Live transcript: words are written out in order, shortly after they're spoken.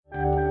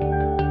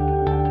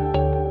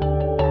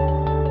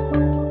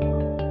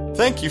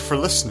Thank you for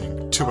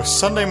listening to a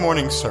Sunday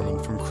morning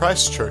sermon from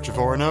Christ Church of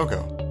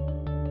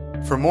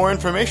Oronogo. For more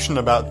information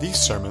about these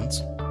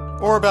sermons,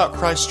 or about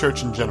Christ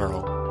Church in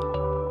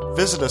general,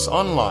 visit us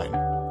online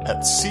at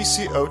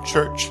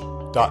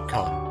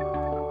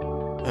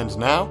ccochurch.com. And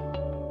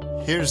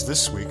now, here's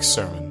this week's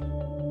sermon.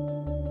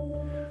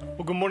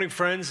 Well, good morning,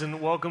 friends,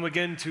 and welcome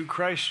again to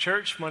Christ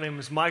Church. My name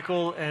is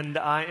Michael, and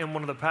I am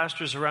one of the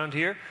pastors around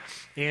here.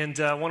 And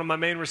one of my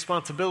main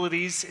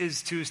responsibilities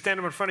is to stand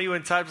up in front of you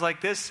in times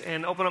like this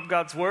and open up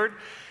God's Word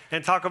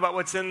and talk about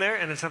what's in there.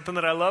 And it's something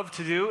that I love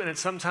to do, and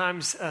it's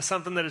sometimes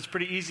something that is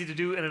pretty easy to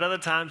do, and at other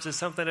times it's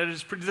something that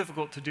is pretty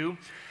difficult to do.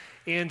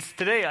 And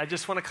today, I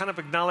just want to kind of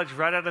acknowledge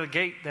right out of the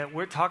gate that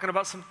we're talking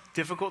about some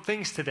difficult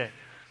things today.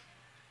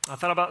 I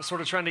thought about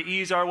sort of trying to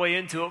ease our way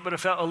into it, but it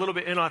felt a little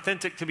bit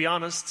inauthentic, to be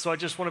honest. So I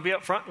just want to be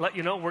up front and let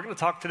you know we're going to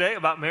talk today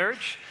about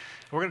marriage.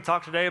 We're going to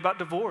talk today about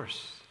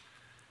divorce.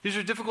 These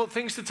are difficult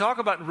things to talk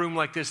about in a room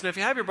like this. And if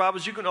you have your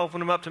Bibles, you can open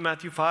them up to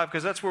Matthew 5,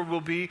 because that's where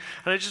we'll be.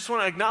 And I just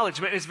want to acknowledge,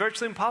 man, it's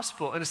virtually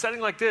impossible in a setting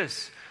like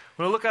this.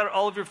 When I look at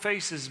all of your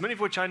faces, many of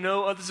which I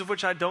know, others of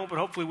which I don't, but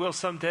hopefully will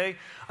someday,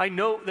 I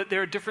know that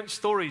there are different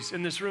stories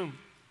in this room.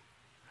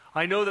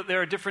 I know that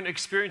there are different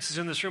experiences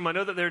in this room. I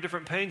know that there are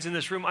different pains in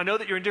this room. I know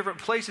that you're in different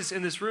places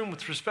in this room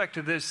with respect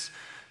to this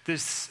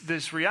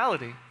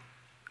reality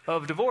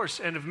of divorce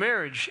and of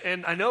marriage.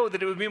 And I know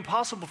that it would be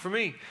impossible for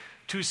me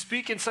to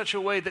speak in such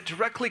a way that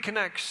directly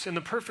connects in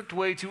the perfect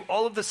way to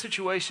all of the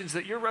situations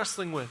that you're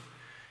wrestling with.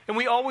 And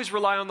we always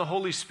rely on the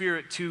Holy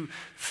Spirit to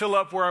fill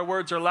up where our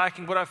words are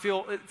lacking. But I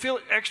feel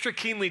extra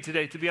keenly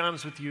today, to be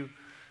honest with you,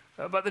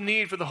 about the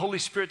need for the Holy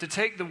Spirit to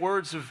take the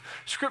words of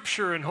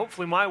Scripture and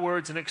hopefully my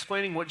words and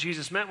explaining what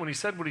Jesus meant when he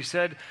said what he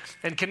said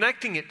and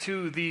connecting it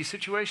to the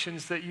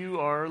situations that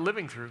you are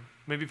living through,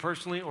 maybe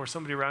personally or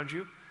somebody around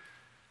you.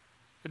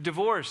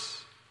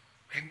 Divorce.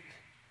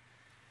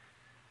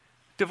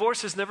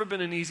 Divorce has never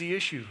been an easy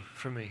issue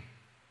for me.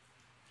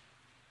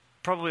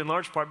 Probably in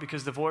large part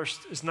because divorce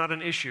is not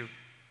an issue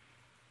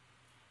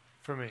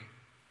for me.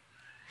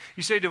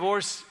 You say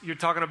divorce, you're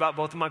talking about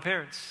both of my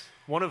parents,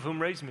 one of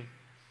whom raised me.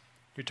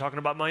 You're talking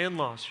about my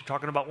in-laws. You're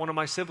talking about one of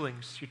my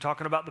siblings. You're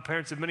talking about the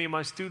parents of many of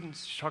my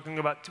students. You're talking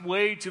about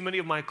way too many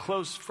of my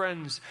close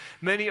friends,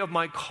 many of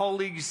my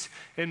colleagues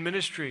in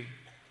ministry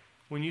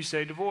when you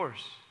say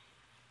divorce.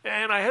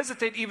 And I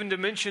hesitate even to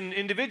mention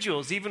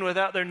individuals, even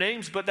without their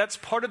names, but that's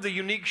part of the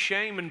unique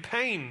shame and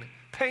pain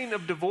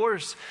of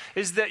divorce,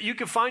 is that you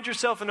can find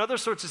yourself in other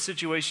sorts of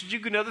situations. You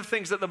can other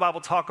things that the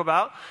Bible talk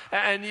about,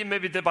 and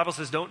maybe the Bible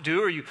says don't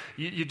do, or you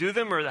do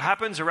them, or it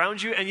happens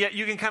around you, and yet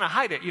you can kind of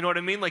hide it. You know what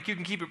I mean? Like you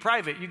can keep it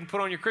private. You can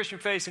put on your Christian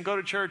face and go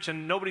to church,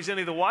 and nobody's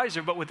any the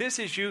wiser. But with this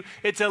issue,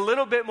 it's a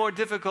little bit more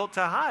difficult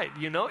to hide.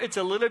 You know, it's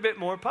a little bit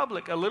more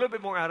public, a little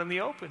bit more out in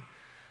the open.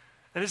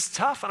 And it's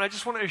tough, and I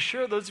just want to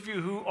assure those of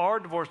you who are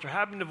divorced or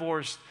have been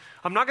divorced,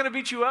 I'm not going to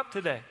beat you up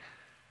today.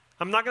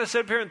 I'm not going to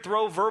sit up here and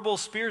throw verbal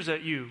spears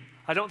at you.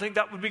 I don't think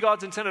that would be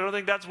God's intent. I don't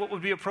think that's what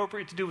would be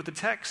appropriate to do with the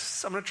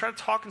text. I'm going to try to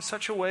talk in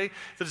such a way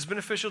that is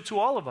beneficial to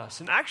all of us.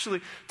 And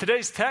actually,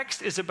 today's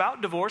text is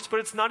about divorce, but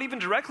it's not even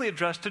directly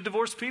addressed to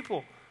divorced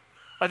people.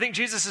 I think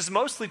Jesus is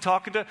mostly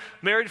talking to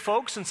married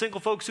folks and single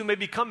folks who may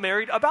become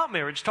married about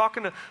marriage,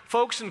 talking to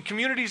folks and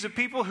communities of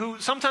people who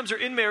sometimes are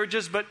in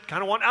marriages but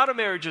kind of want out of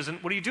marriages.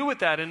 And what do you do with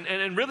that?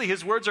 And really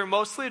his words are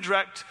mostly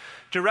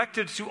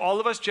directed to all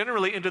of us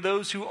generally, and to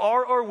those who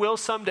are or will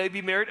someday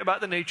be married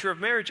about the nature of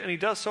marriage. And he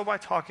does so by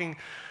talking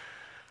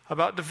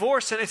about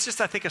divorce. And it's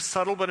just, I think, a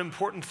subtle but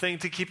important thing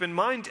to keep in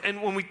mind.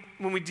 And when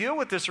we deal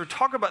with this or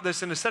talk about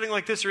this in a setting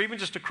like this, or even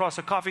just across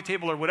a coffee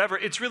table or whatever,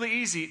 it's really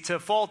easy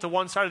to fall to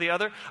one side or the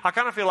other. I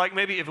kind of feel like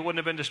maybe if it wouldn't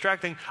have been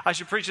distracting, I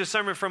should preach this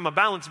sermon from a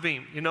balance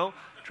beam, you know?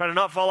 Try to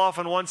not fall off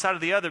on one side or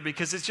the other,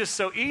 because it's just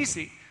so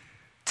easy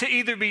to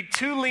either be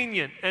too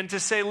lenient and to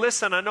say,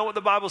 listen, I know what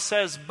the Bible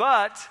says,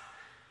 but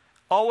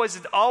always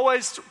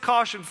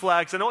caution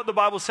flags. I know what the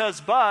Bible says,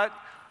 but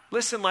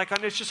listen, like,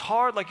 it's just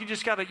hard. Like, you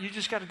just got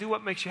to do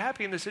what makes you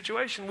happy in this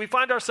situation. We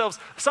find ourselves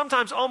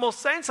sometimes almost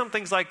saying some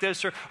things like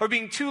this, or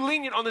being too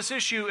lenient on this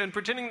issue and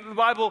pretending that the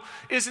Bible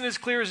isn't as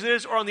clear as it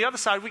is. Or on the other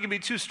side, we can be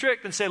too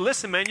strict and say,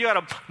 listen, man, you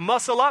got to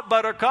muscle up,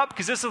 buttercup,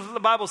 because this is what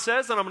the Bible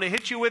says, and I'm going to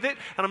hit you with it,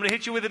 and I'm going to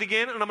hit you with it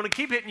again, and I'm going to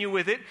keep hitting you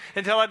with it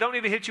until I don't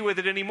need to hit you with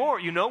it anymore.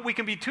 You know, we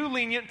can be too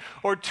lenient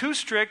or too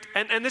strict,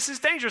 and this is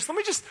dangerous.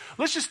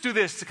 Let's just do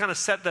this to kind of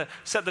set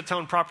the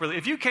tone properly.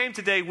 If you came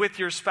today with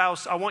your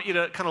spouse, I want you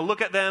to kind of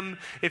look at them.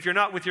 If you're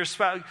not with your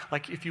spouse,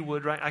 like if you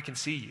would, right? I can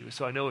see you,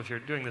 so I know if you're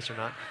doing this or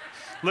not.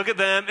 Look at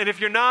them. And if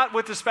you're not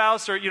with the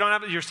spouse, or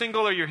you're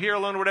single, or you're here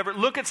alone or whatever,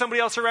 look at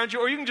somebody else around you,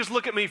 or you can just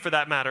look at me for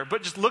that matter.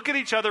 But just look at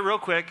each other real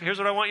quick. Here's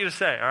what I want you to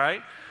say, all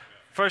right?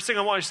 First thing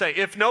I want you to say.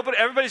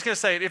 Everybody's going to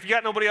say it. If you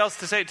got nobody else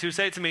to say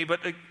it to me.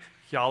 But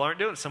y'all aren't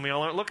doing it. Some of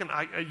y'all aren't looking.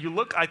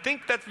 I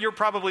think that you're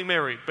probably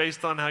married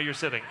based on how you're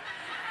sitting.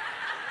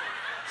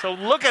 So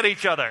look at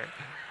each other.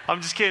 I'm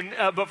just kidding,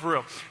 but for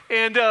real.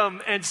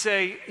 And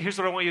say, here's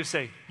what I want you to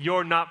say.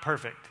 You're not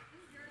perfect.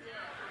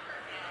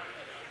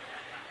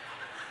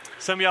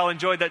 Some of y'all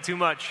enjoyed that too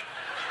much.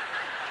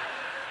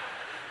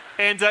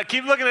 And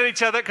keep looking at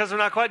each other because we're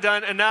not quite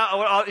done. And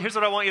now, here's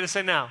what I want you to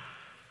say now.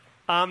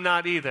 I'm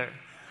not either.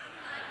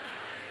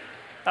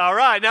 All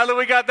right, now that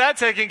we got that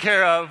taken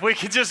care of, we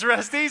can just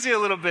rest easy a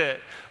little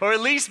bit. Or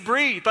at least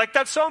breathe. Like,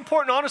 that's so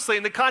important, honestly,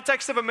 in the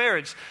context of a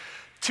marriage.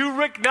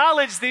 To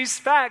acknowledge these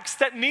facts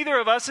that neither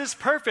of us is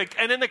perfect.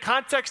 And in the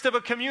context of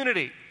a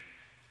community.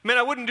 Man,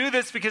 I wouldn't do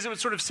this because it would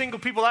sort of single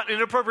people out in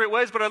inappropriate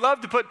ways, but I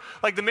love to put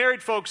like the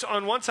married folks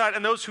on one side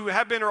and those who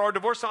have been or are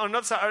divorced on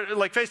another side,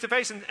 like face to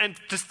face, and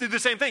just do the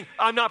same thing.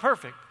 I'm not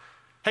perfect.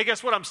 Hey,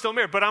 guess what? I'm still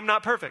married, but I'm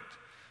not perfect.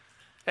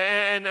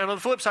 And on the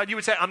flip side, you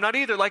would say, I'm not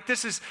either. Like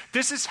this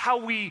is how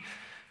we,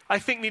 I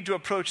think, need to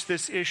approach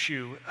this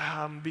issue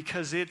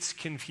because it's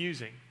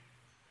confusing.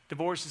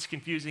 Divorce is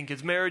confusing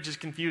because marriage is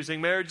confusing.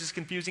 Marriage is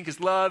confusing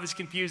because love is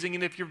confusing.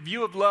 And if your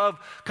view of love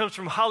comes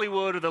from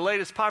Hollywood or the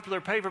latest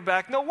popular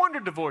paperback, no wonder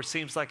divorce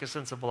seems like a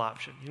sensible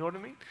option. You know what I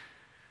mean?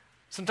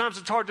 Sometimes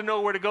it's hard to know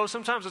where to go.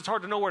 Sometimes it's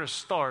hard to know where to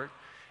start.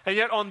 And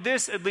yet on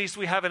this, at least,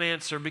 we have an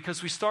answer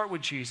because we start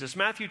with Jesus.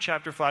 Matthew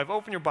chapter 5.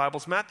 Open your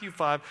Bibles. Matthew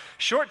 5.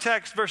 Short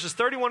text, verses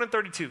 31 and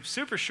 32.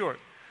 Super short.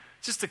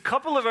 Just a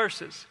couple of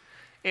verses.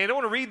 And I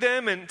want to read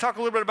them and talk a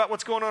little bit about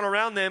what's going on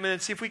around them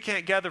and see if we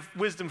can't gather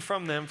wisdom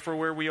from them for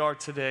where we are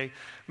today.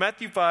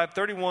 Matthew 5,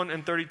 31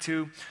 and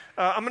 32.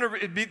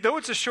 Though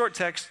it's a short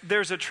text,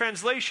 there's a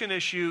translation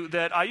issue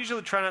that I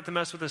usually try not to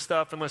mess with this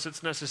stuff unless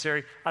it's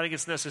necessary. I think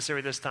it's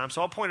necessary this time.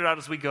 So I'll point it out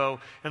as we go,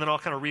 and then I'll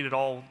kind of read it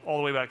all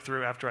the way back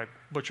through after I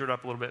butcher it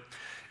up a little bit.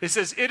 It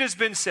says, it has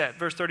been said,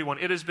 verse 31,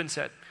 it has been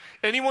said,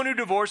 anyone who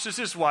divorces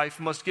his wife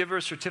must give her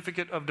a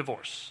certificate of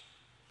divorce.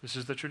 This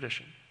is the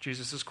tradition.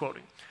 Jesus is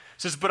quoting.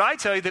 It says, but I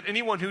tell you that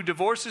anyone who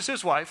divorces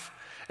his wife,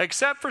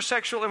 except for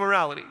sexual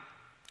immorality,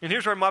 and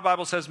here's where my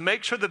Bible says,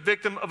 makes her the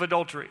victim of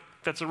adultery.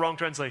 That's the wrong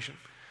translation.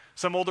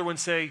 Some older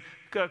ones say,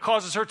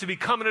 causes her to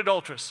become an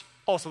adulteress.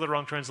 Also the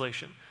wrong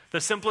translation.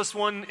 The simplest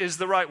one is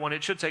the right one.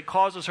 It should say,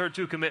 causes her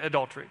to commit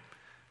adultery.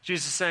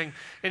 Jesus is saying,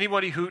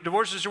 anybody who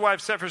divorces your wife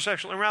except for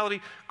sexual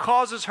immorality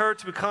causes her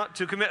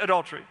to commit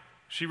adultery.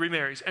 She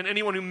remarries. And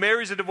anyone who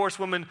marries a divorced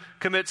woman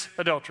commits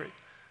adultery.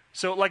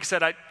 So like I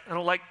said, I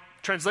don't like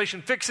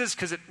translation fixes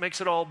because it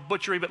makes it all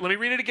butchery, but let me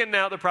read it again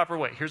now the proper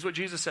way. Here's what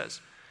Jesus says.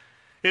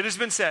 It has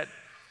been said,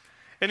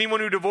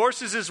 anyone who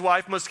divorces his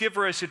wife must give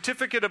her a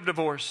certificate of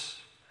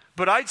divorce.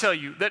 But I tell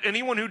you that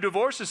anyone who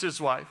divorces his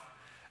wife,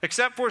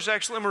 except for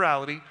sexual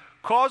immorality,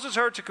 causes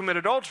her to commit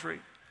adultery.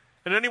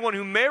 And anyone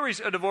who marries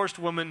a divorced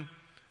woman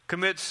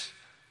commits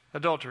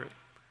adultery.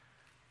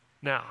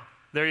 Now,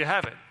 there you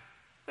have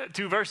it.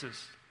 2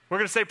 verses. We're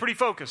going to stay pretty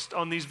focused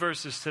on these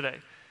verses today.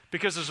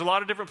 Because there's a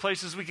lot of different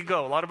places we could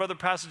go, a lot of other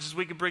passages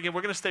we could bring in.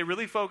 We're going to stay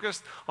really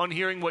focused on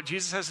hearing what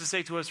Jesus has to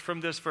say to us from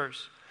this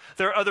verse.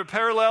 There are other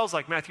parallels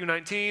like Matthew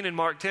 19 and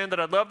Mark 10 that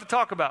I'd love to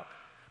talk about.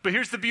 But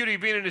here's the beauty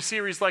of being in a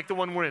series like the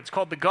one we're in. It's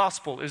called The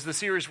Gospel is the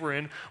series we're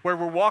in, where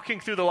we're walking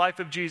through the life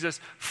of Jesus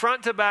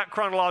front to back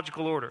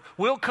chronological order.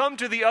 We'll come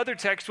to the other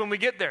text when we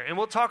get there, and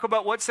we'll talk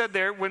about what's said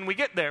there when we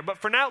get there. But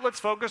for now,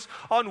 let's focus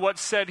on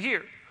what's said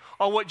here,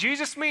 on what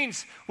Jesus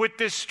means with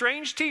this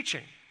strange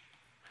teaching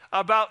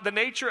about the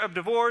nature of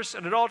divorce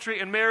and adultery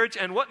and marriage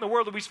and what in the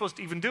world are we supposed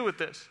to even do with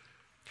this.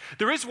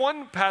 There is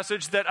one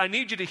passage that I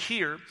need you to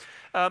hear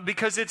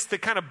because it's the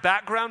kind of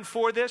background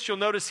for this. You'll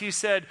notice he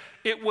said,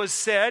 it was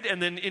said,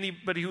 and then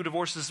anybody who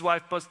divorces his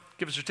wife must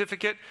give a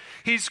certificate.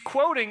 He's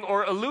quoting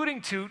or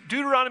alluding to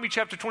Deuteronomy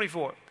chapter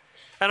 24.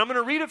 And I'm going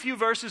to read a few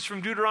verses from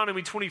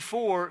Deuteronomy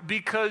 24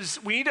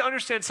 because we need to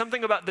understand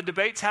something about the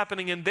debates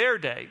happening in their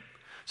day,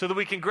 so that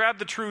we can grab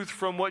the truth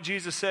from what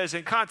Jesus says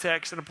in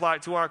context and apply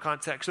it to our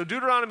context. So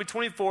Deuteronomy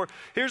 24,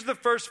 here's the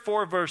first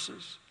 4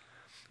 verses.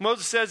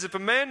 Moses says, if a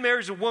man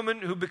marries a woman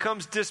who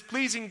becomes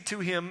displeasing to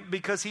him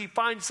because he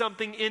finds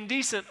something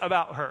indecent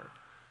about her.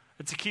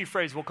 It's a key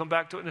phrase. We'll come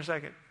back to it in a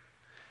second.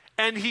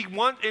 And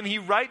he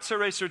writes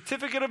her a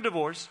certificate of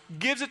divorce,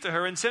 gives it to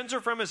her, and sends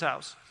her from his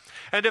house.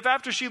 And if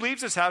after she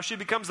leaves his house, she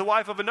becomes the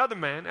wife of another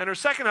man, and her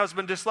second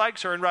husband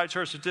dislikes her and writes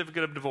her a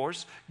certificate of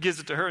divorce, gives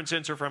it to her and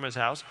sends her from his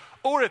house,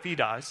 or if he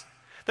dies,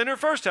 then her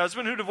first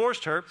husband, who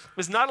divorced her,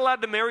 is not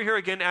allowed to marry her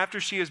again after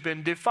she has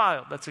been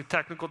defiled. That's a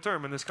technical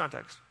term in this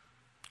context.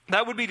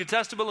 That would be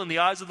detestable in the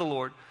eyes of the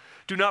Lord.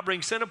 Do not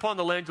bring sin upon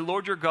the land the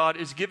Lord your God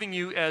is giving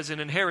you as an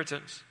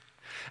inheritance.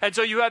 And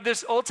so you have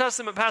this Old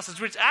Testament passage,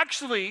 which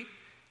actually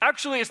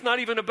it's not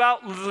even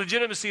about the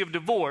legitimacy of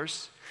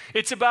divorce.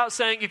 It's about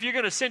saying if you're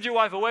going to send your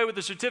wife away with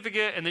a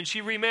certificate and then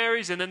she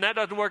remarries and then that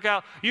doesn't work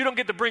out, you don't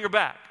get to bring her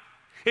back.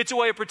 It's a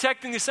way of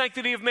protecting the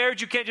sanctity of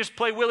marriage. You can't just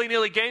play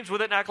willy-nilly games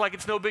with it and act like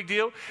it's no big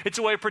deal. It's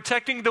a way of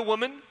protecting the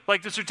woman,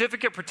 like the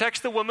certificate protects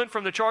the woman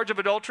from the charge of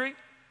adultery.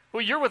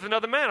 Well, you're with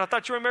another man. I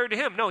thought you were married to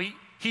him. No,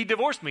 he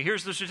divorced me.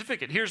 Here's the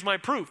certificate. Here's my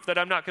proof that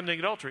I'm not committing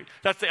adultery.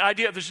 That's the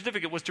idea of the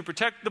certificate, was to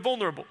protect the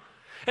vulnerable.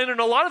 And in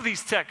a lot of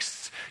these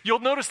texts, you'll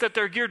notice that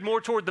they're geared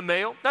more toward the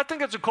male. I think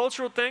that's a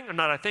cultural thing, or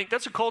not I think,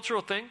 that's a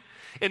cultural thing.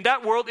 In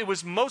that world, it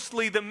was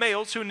mostly the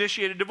males who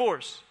initiated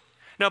divorce.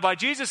 Now, by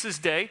Jesus'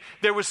 day,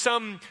 there was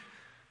some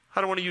I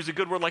don't want to use a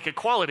good word like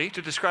equality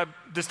to describe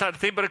this type of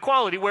thing, but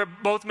equality where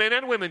both men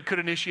and women could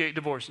initiate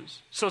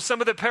divorces. So some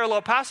of the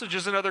parallel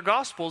passages in other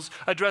Gospels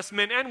address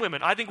men and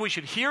women. I think we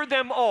should hear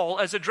them all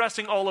as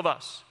addressing all of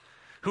us.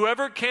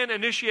 Whoever can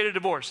initiate a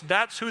divorce,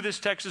 that's who this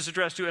text is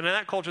addressed to, and in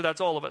that culture, that's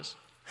all of us.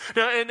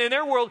 Now, in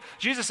their world,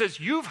 Jesus says,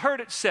 you've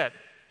heard it said,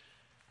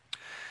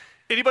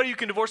 anybody who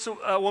can divorce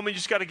a woman, you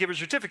just got to give her a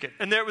certificate.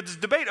 And there was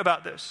debate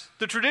about this.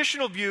 The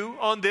traditional view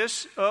on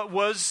this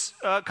was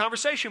a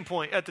conversation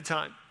point at the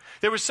time.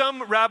 There were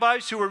some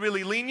rabbis who were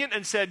really lenient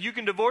and said, you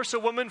can divorce a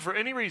woman for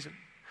any reason.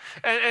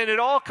 And it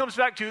all comes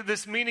back to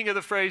this meaning of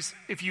the phrase,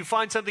 if you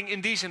find something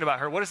indecent about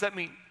her, what does that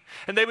mean?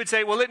 And they would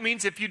say, well, it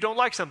means if you don't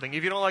like something,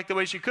 if you don't like the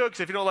way she cooks,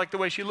 if you don't like the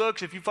way she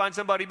looks, if you find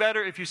somebody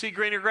better, if you see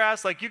greener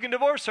grass, like you can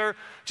divorce her,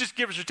 just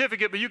give her a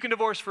certificate, but you can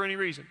divorce for any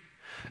reason.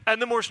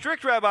 And the more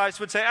strict rabbis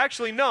would say,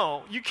 actually,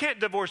 no, you can't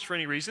divorce for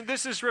any reason.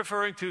 This is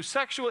referring to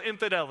sexual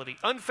infidelity,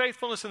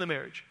 unfaithfulness in the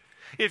marriage.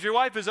 If your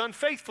wife is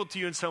unfaithful to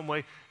you in some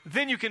way,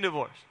 then you can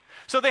divorce.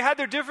 So they had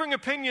their differing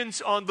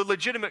opinions on the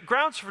legitimate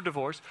grounds for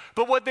divorce,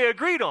 but what they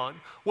agreed on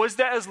was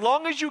that as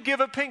long as you give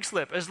a pink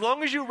slip, as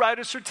long as you write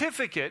a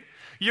certificate,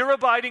 you're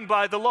abiding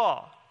by the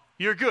law.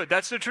 You're good.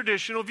 That's the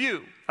traditional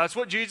view. That's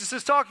what Jesus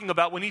is talking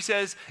about when he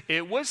says,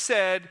 it was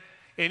said,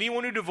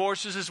 anyone who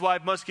divorces his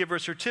wife must give her a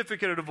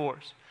certificate of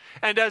divorce.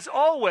 And as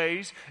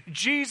always,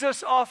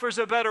 Jesus offers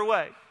a better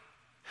way.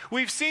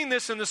 We've seen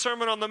this in the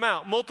Sermon on the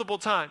Mount multiple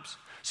times.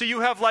 So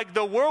you have like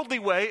the worldly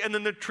way and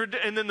then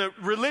the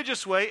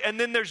religious way, and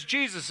then there's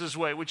Jesus'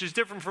 way, which is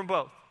different from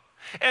both.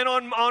 And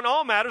on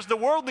all matters, the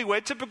worldly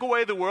way, typical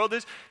way of the world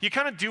is you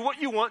kind of do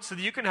what you want so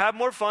that you can have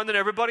more fun than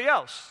everybody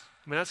else.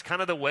 I mean, that's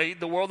kind of the way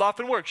the world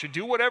often works. You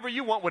do whatever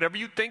you want, whatever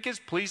you think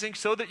is pleasing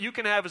so that you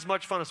can have as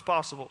much fun as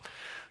possible.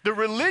 The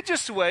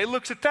religious way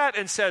looks at that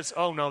and says,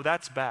 oh no,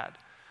 that's bad.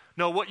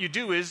 No, what you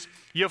do is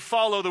you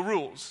follow the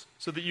rules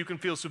so that you can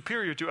feel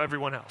superior to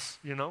everyone else,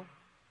 you know?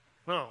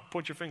 No,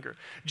 point your finger.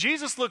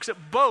 Jesus looks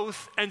at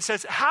both and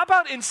says, how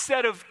about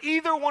instead of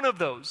either one of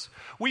those,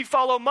 we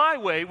follow my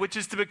way, which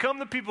is to become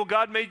the people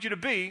God made you to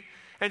be,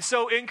 and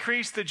so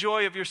increase the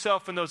joy of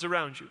yourself and those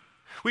around you.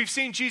 We've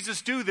seen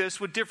Jesus do this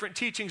with different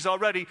teachings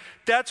already.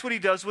 That's what he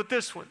does with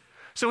this one.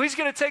 So he's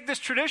going to take this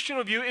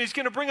traditional view and he's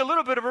going to bring a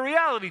little bit of a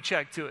reality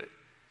check to it.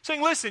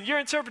 Saying, listen, your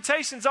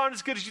interpretations aren't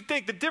as good as you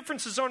think. The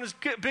differences aren't as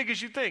big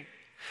as you think.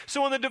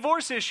 So on the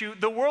divorce issue,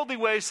 the worldly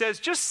way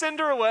says, just send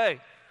her away.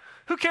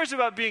 Who cares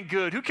about being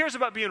good? Who cares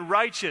about being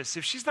righteous?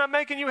 If she's not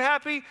making you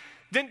happy,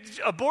 then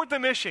abort the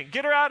mission.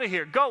 Get her out of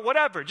here. Go,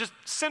 whatever. Just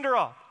send her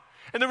off.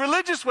 And the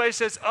religious way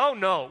says, oh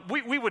no,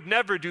 we would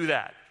never do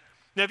that.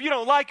 Now, if you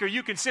don't like her,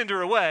 you can send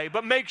her away,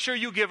 but make sure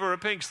you give her a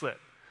pink slip.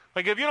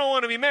 Like if you don't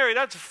want to be married,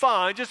 that's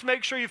fine. Just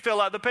make sure you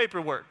fill out the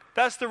paperwork.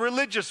 That's the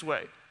religious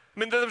way. I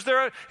mean,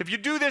 if you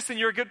do this, then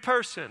you're a good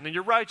person and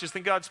you're righteous,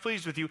 then God's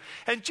pleased with you.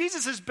 And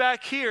Jesus is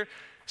back here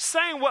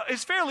saying what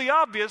is fairly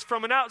obvious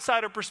from an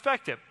outsider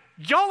perspective.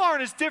 Y'all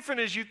aren't as different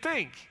as you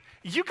think.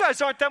 You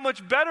guys aren't that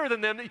much better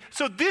than them.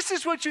 So this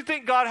is what you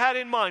think God had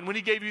in mind when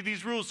he gave you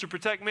these rules to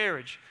protect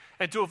marriage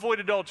and to avoid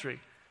adultery.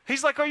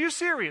 He's like, are you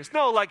serious?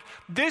 No, like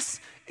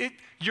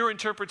your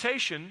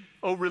interpretation,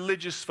 oh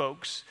religious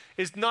folks,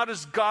 is not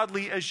as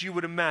godly as you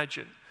would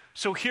imagine.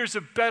 So here's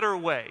a better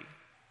way.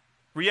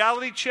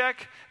 Reality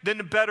check, then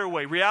a better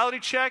way. Reality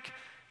check,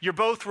 you're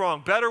both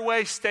wrong. Better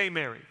way, stay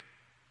married.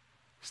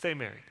 Stay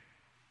married.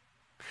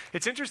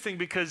 It's interesting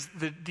because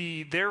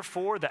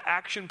therefore, the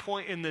action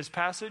point in this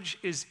passage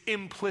is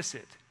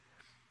implicit.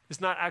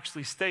 It's not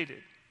actually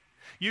stated.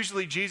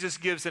 Usually Jesus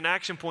gives an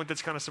action point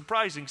that's kind of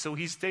surprising, so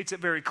he states it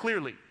very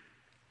clearly.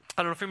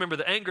 I don't know if you remember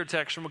the anger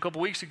text from a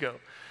couple weeks ago,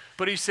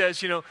 but he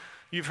says,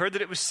 you've heard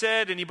that it was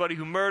said, anybody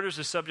who murders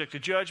is subject to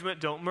judgment,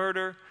 don't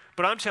murder.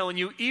 But I'm telling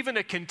you, even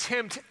a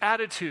contempt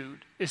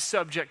attitude is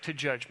subject to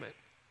judgment.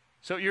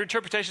 So your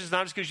interpretation is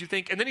not as good as you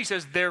think. And then he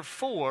says,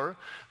 therefore,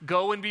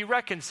 go and be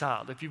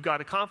reconciled. If you've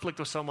got a conflict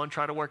with someone,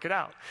 try to work it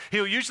out.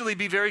 He'll usually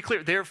be very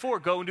clear. Therefore,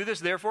 go and do this.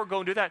 Therefore, go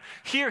and do that.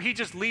 Here, he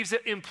just leaves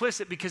it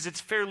implicit because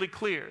it's fairly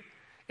clear.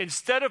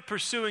 Instead of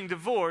pursuing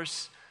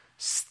divorce,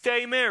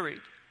 stay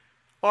married.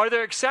 Are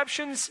there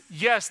exceptions?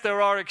 Yes,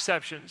 there are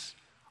exceptions.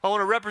 I want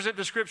to represent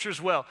the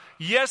scriptures well.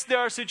 Yes, there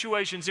are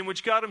situations in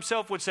which God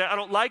himself would say, I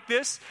don't like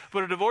this,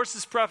 but a divorce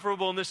is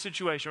preferable in this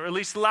situation, or at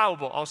least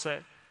allowable, I'll say.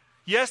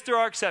 Yes, there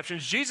are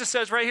exceptions. Jesus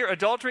says right here,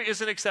 adultery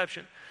is an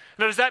exception.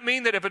 Now, does that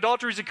mean that if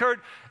adultery has occurred,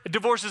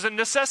 divorce is a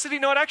necessity?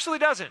 No, it actually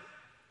doesn't.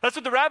 That's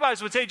what the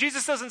rabbis would say.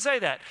 Jesus doesn't say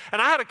that.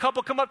 And I had a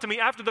couple come up to me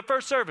after the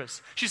first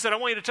service. She said, I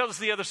want you to tell us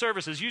the other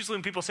services. Usually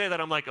when people say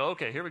that, I'm like, oh,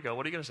 okay, here we go.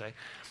 What are you going to say?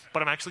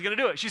 But I'm actually going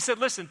to do it. She said,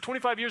 listen,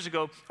 25 years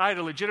ago, I had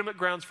a legitimate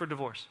grounds for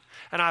divorce.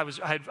 And I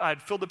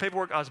had filled the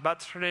paperwork. I was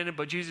about to turn it in,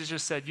 but Jesus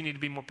just said, I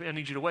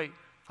need you to wait.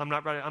 I'm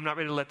not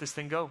ready to let this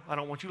thing go. I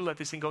don't want you to let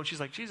this thing go. And she's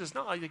like, Jesus,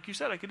 no, like you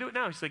said, I could do it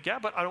now. She's like, yeah,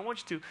 but I don't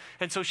want you to.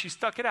 And so she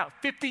stuck it out.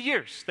 50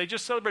 years. They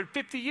just celebrated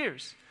 50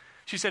 years.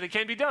 She said, it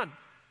can be done.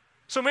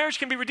 So marriage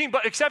can be redeemed,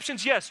 but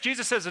exceptions, yes.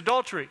 Jesus says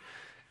adultery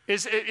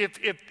is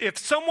if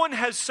someone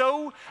has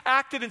so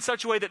acted in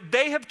such a way that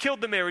they have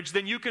killed the marriage,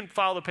 then you can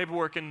file the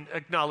paperwork and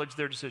acknowledge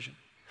their decision.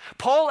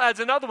 Paul adds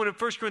another one in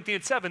 1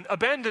 Corinthians 7,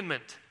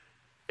 abandonment.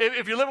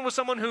 If you're living with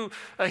someone who,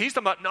 he's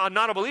talking about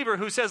not a believer,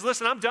 who says,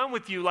 listen, I'm done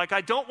with you. Like,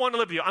 I don't want to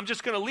live with you. I'm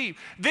just going to leave.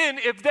 Then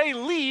if they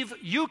leave,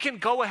 you can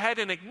go ahead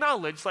and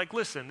acknowledge, like,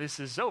 listen, this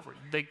is over.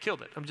 They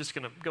killed it. I'm just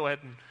going to go ahead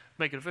and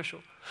make it official.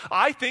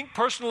 I think,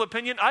 personal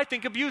opinion, I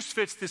think abuse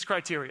fits this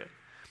criteria.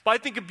 But I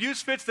think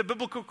abuse fits the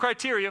biblical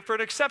criteria for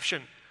an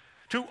exception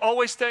to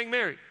always staying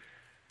married.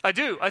 I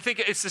do. I think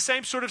it's the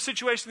same sort of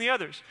situation the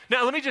others.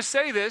 Now, let me just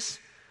say this.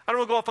 I don't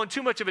want to go off on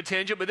too much of a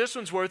tangent, but this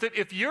one's worth it.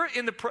 If you're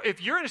in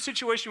a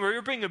situation where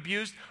you're being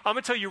abused, I'm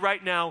going to tell you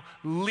right now,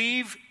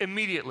 leave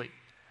immediately.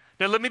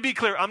 Now, let me be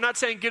clear. I'm not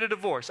saying get a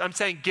divorce. I'm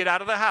saying get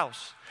out of the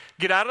house.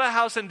 Get out of the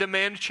house and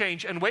demand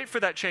change and wait for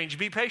that change.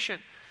 Be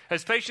patient.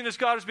 As patient as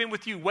God has been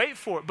with you, wait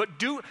for it. But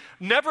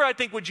never, I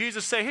think, would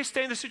Jesus say, hey,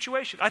 stay in the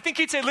situation. I think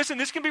he'd say, listen,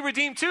 this can be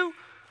redeemed too.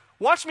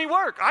 Watch me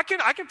work. I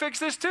can fix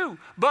this too.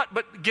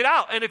 But get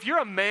out. And if you're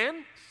a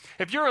man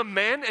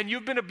and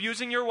you've been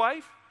abusing your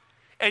wife,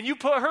 and you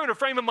put her in a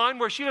frame of mind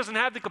where she doesn't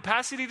have the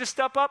capacity to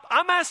step up,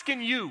 I'm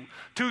asking you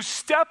to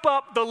step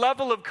up the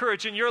level of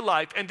courage in your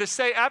life and to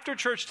say, after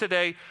church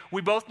today,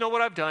 we both know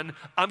what I've done.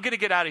 I'm going to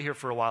get out of here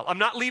for a while. I'm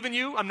not leaving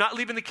you. I'm not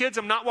leaving the kids.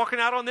 I'm not walking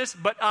out on this,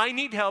 but I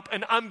need help,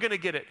 and I'm going to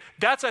get it.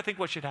 That's, I think,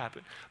 what should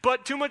happen.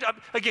 But too much,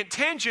 again,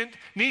 tangent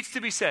needs to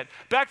be said.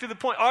 Back to the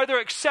point, are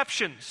there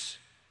exceptions?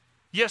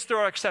 Yes, there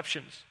are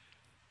exceptions.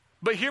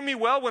 But hear me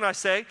well when I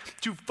say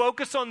to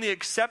focus on the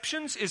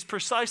exceptions is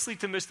precisely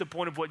to miss the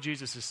point of what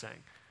Jesus is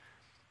saying.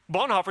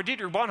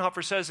 Dietrich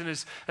Bonhoeffer says in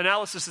his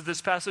analysis of this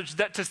passage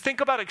that to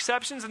think about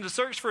exceptions and to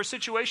search for a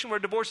situation where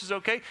divorce is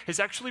okay is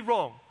actually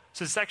wrong.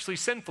 So it's actually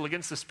sinful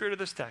against the spirit of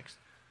this text.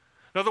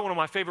 Another one of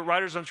my favorite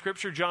writers on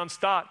Scripture, John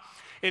Stott,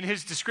 in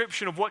his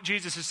description of what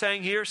Jesus is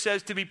saying here,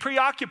 says to be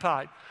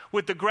preoccupied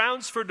with the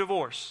grounds for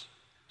divorce.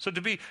 So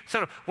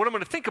what I'm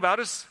going to think about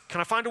is,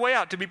 can I find a way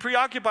out? To be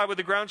preoccupied with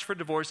the grounds for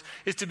divorce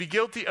is to be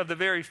guilty of the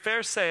very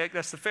Pharisaic,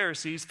 that's the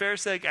Pharisees,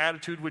 Pharisaic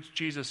attitude which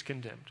Jesus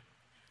condemned.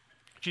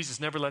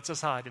 Jesus never lets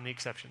us hide in the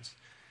exceptions.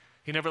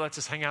 He never lets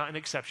us hang out in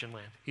exception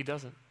land. He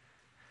doesn't.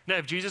 Now,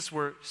 if Jesus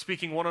were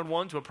speaking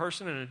one-on-one to a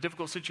person in a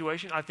difficult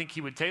situation, I think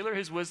he would tailor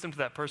his wisdom to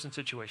that person's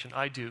situation.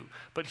 I do.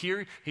 But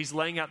here, he's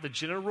laying out the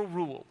general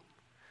rule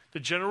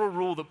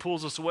that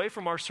pulls us away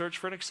from our search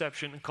for an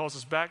exception and calls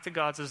us back to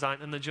God's design.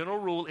 And the general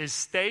rule is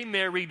stay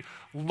married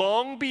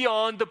long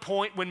beyond the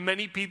point when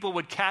many people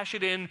would cash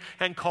it in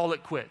and call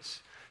it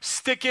quits.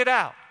 Stick it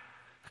out.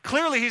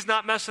 Clearly, he's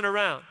not messing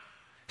around.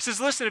 He says,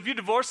 listen, if you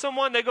divorce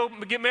someone, they go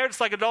get married, it's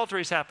like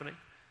adultery is happening.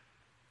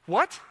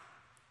 What?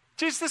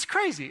 Jesus, that's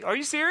crazy. Are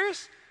you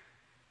serious?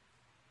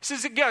 He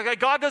says, yeah,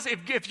 God does,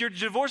 if your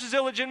divorce is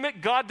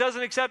illegitimate, God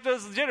doesn't accept it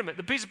as legitimate.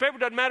 The piece of paper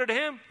doesn't matter to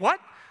him. What?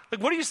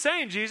 Like, what are you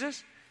saying,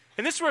 Jesus?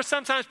 And this is where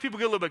sometimes people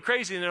get a little bit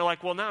crazy and they're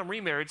like, well, now I'm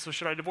remarried, so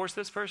should I divorce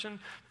this person?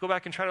 Go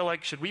back and try to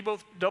should we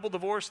both double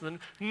divorce? And then,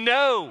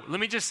 no. Let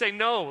me just say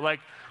no. Like,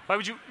 why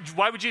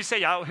would you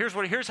say, oh,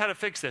 here's how to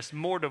fix this,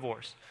 more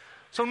divorce.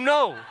 So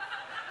no.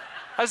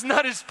 That's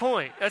not his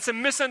point. That's a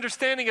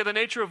misunderstanding of the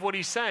nature of what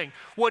he's saying.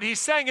 What he's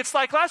saying, it's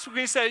like last week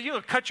when he said,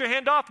 cut your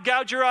hand off,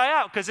 gouge your eye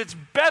out, because it's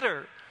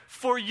better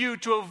for you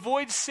to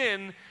avoid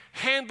sin,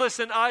 handless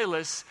and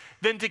eyeless,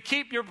 than to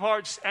keep your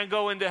parts and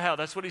go into hell.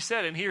 That's what he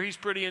said. And here he's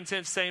pretty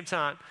intense same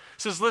time.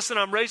 He says, listen,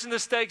 I'm raising the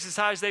stakes as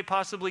high as they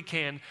possibly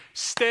can.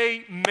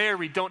 Stay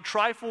married. Don't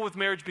trifle with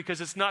marriage because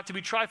it's not to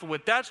be trifled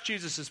with. That's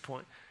Jesus'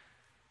 point.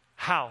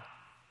 How?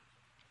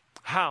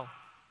 How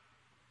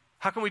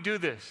can we do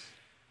this?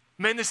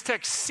 Man, this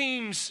text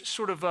seems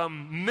sort of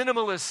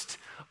minimalist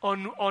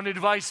on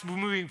advice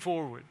moving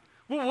forward.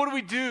 Well, what do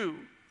we do?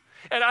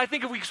 And I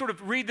think if we sort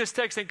of read this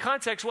text in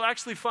context, we'll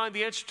actually find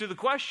the answer to the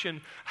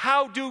question,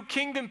 how do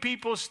kingdom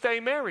people stay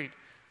married?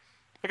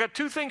 I got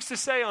two things to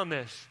say on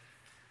this.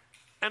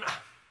 And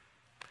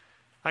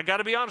I got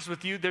to be honest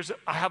with you,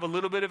 I have a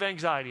little bit of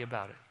anxiety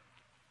about it.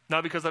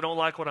 Not because I don't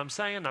like what I'm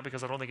saying, not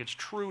because I don't think it's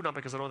true, not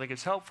because I don't think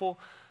it's helpful,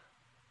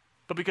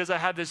 but because I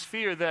have this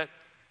fear that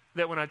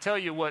when I tell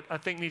you what I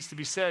think needs to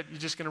be said, you're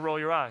just going to roll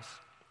your eyes.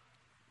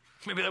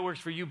 Maybe that works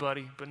for you,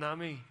 buddy, but not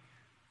me.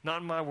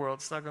 Not in my world.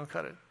 It's not going to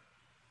cut it.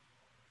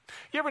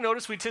 You ever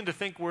notice we tend to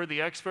think we're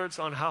the experts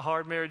on how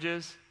hard marriage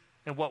is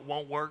and what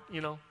won't work,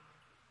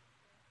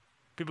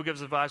 People give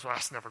us advice, well,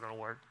 that's never going to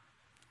work.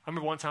 I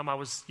remember one time I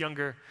was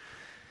younger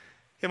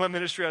in my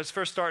ministry. I was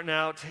first starting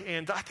out,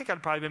 and I think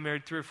I'd probably been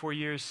married 3 or 4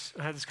 years.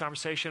 I had this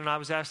conversation, and I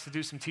was asked to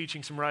do some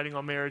teaching, some writing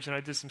on marriage, and I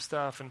did some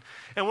stuff. And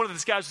one of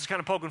these guys was kind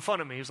of poking fun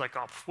at me. He was like,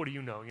 oh, what do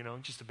you know?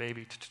 Just a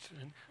baby.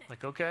 And I'm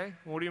like, okay,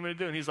 what are you going to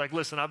do? And he's like,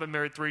 listen, I've been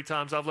married 3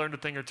 times. I've learned a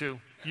thing or two.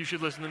 You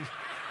should listen to me.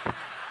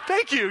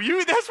 Thank you.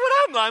 That's what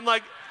I'm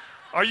like,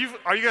 are you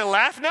going to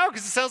laugh now?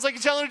 Because it sounds like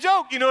you're telling a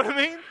joke. You know what I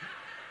mean?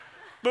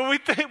 But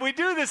we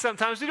do this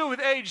sometimes. We do it with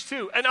age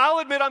too. And I'll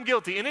admit I'm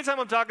guilty. Anytime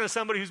I'm talking to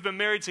somebody who's been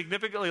married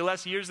significantly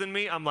less years than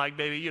me, I'm like,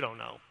 baby, you don't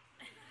know.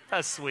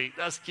 That's sweet.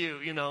 That's cute,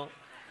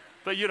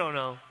 But you don't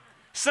know.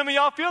 Some of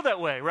y'all feel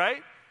that way,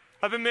 right?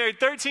 I've been married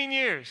 13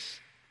 years.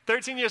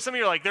 13 years. Some of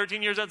you are like,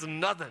 13 years, that's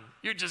nothing.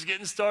 You're just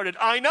getting started.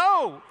 I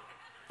know.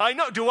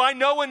 Do I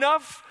know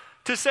enough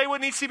to say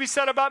what needs to be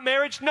said about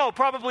marriage? No,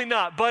 probably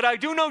not. But I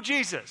do know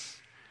Jesus,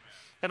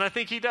 and I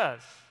think he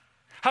does.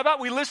 How about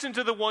we listen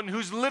to the one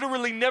who's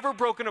literally never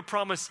broken a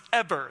promise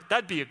ever?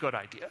 That'd be a good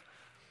idea,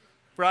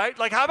 right?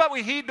 Like, how about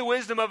we heed the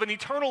wisdom of an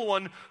eternal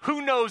one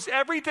who knows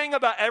everything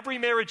about every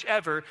marriage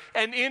ever,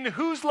 and in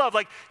whose love,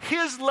 like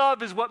his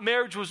love is what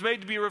marriage was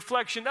made to be a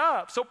reflection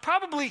of. So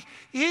probably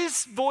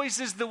his voice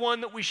is the one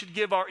that we should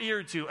give our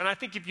ear to. And I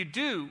think if you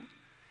do,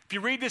 if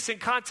you read this in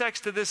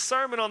context to this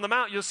Sermon on the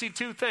Mount, you'll see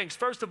two things.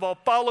 First of all,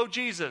 follow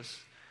Jesus.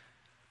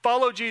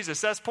 Follow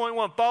Jesus. That's point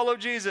one. Follow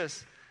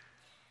Jesus.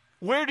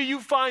 Where do you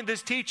find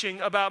this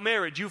teaching about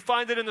marriage? You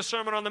find it in the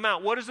Sermon on the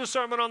Mount. What is the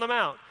Sermon on the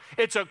Mount?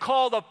 It's a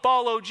call to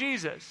follow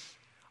Jesus.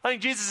 I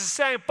think Jesus is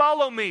saying,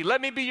 follow me. Let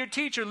me be your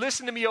teacher.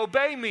 Listen to me.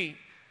 Obey me.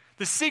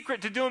 The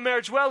secret to doing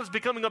marriage well is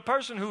becoming a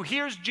person who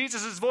hears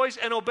Jesus' voice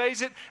and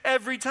obeys it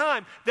every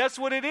time. That's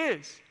what it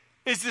is.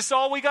 Is this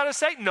all we got to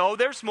say? No,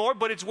 there's more,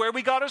 but it's where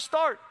we got to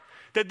start.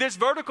 That this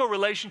vertical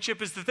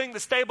relationship is the thing that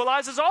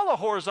stabilizes all the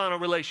horizontal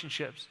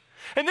relationships.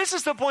 And this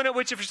is the point at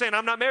which if you're saying,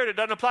 I'm not married, it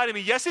doesn't apply to me.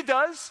 Yes, it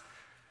does.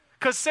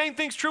 Because same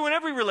thing's true in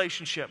every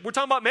relationship. We're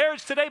talking about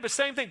marriage today, but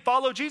same thing.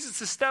 Follow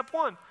Jesus is step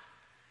one.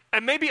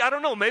 And maybe, I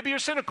don't know, maybe you're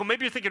cynical.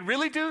 Maybe you're thinking,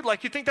 really, dude?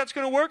 Like, you think that's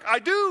going to work? I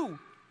do.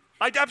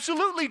 I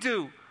absolutely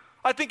do.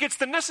 I think it's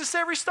the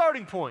necessary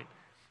starting point.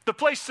 The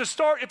place to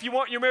start if you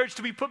want your marriage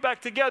to be put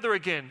back together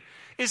again.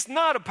 It's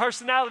not a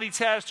personality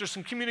test or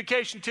some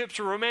communication tips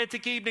or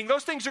romantic evening.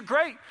 Those things are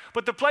great.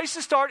 But the place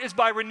to start is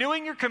by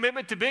renewing your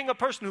commitment to being a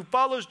person who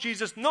follows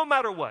Jesus no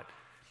matter what.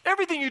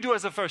 Everything you do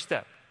as a first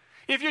step.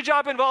 If your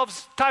job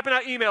involves typing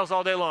out emails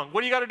all day long,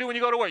 what do you got to do when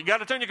you go to work? You got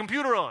to turn your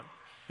computer on.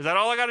 Is that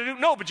all I got to do?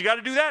 No, but you got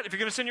to do that if you're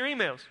going to send your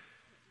emails.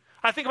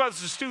 I think about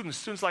this as students.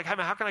 Students are like, hey,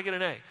 man, how can I get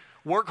an A?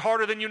 Work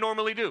harder than you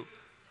normally do.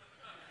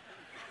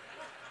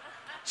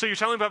 So you're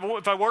telling me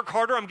if I work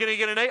harder, I'm going to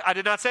get an A? I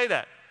did not say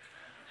that.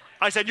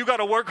 I said, you got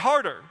to work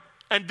harder,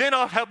 and then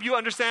I'll help you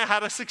understand how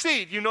to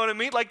succeed. You know what I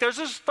mean? Like, there's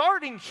a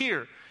starting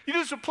here. You do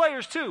this with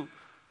players, too.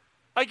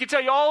 I can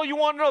tell you all you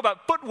want to know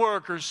about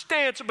footwork or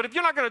stance, but if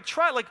you're not going to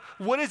try, like,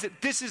 what is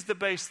it? This is the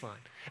baseline.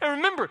 And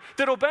remember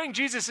that obeying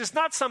Jesus is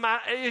not some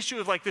issue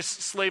of like this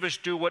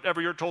slavish do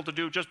whatever you're told to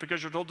do just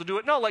because you're told to do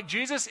it. No, like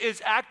Jesus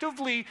is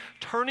actively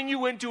turning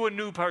you into a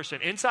new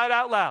person, inside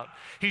out loud.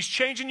 He's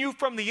changing you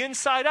from the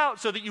inside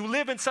out so that you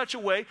live in such a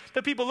way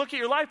that people look at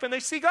your life and they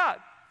see God.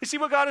 They see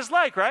what God is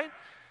like, right?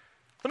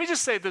 Let me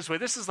just say it this way.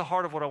 This is the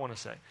heart of what I want to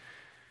say.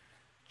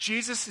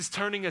 Jesus is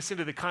turning us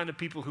into the kind of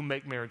people who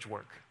make marriage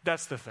work.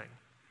 That's the thing.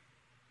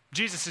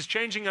 Jesus is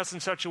changing us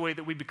in such a way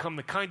that we become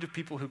the kind of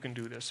people who can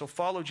do this. So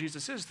follow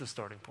Jesus is the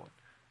starting point.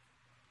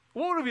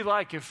 What would it be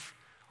like if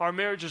our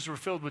marriages were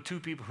filled with two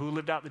people who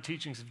lived out the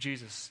teachings of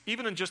Jesus,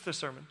 even in just this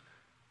sermon?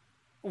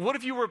 What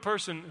if you were a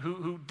person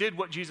who did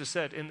what Jesus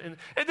said? And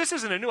this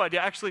isn't a new idea.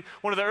 Actually,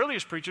 one of the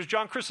earliest preachers,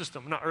 John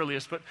Chrysostom, not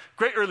earliest, but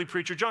great early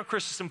preacher, John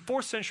Chrysostom,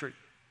 4th century.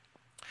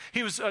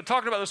 He was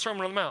talking about the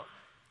Sermon on the Mount.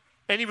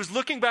 And he was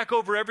looking back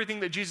over everything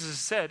that Jesus has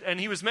said. And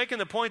he was making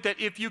the point that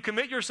if you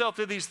commit yourself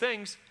to these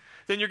things,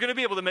 then you're going to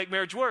be able to make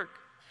marriage work.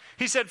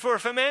 He said, for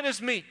if a man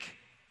is meek,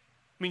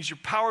 means your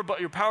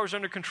power's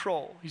under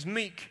control. He's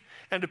meek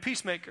and a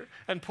peacemaker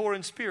and poor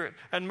in spirit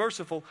and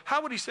merciful.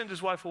 How would he send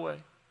his wife away?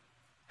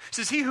 He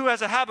says, he who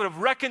has a habit of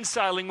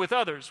reconciling with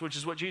others, which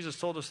is what Jesus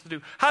told us to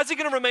do, how's he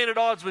going to remain at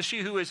odds with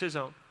she who is his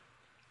own?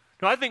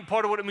 Now, I think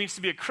part of what it means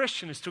to be a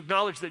Christian is to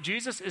acknowledge that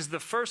Jesus is the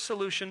first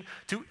solution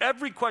to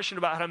every question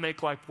about how to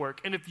make life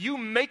work. And if you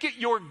make it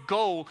your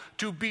goal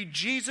to be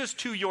Jesus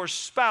to your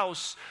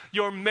spouse,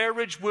 your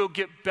marriage will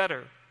get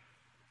better.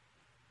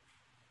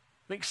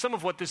 I think some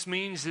of what this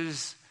means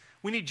is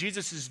we need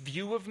Jesus'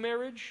 view of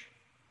marriage.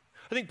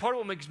 I think part of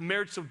what makes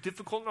marriage so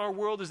difficult in our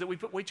world is that we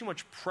put way too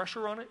much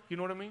pressure on it. You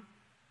know what I mean?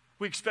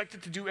 We expect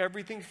it to do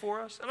everything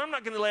for us. And I'm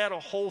not going to lay out a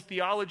whole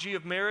theology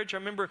of marriage. I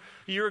remember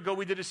a year ago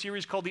we did a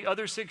series called The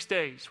Other 6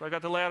 Days, where I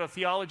got to lay out a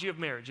theology of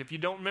marriage. If you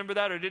don't remember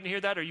that or didn't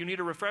hear that or you need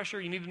a refresher,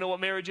 you need to know what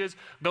marriage is,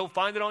 go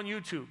find it on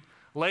YouTube.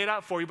 Lay it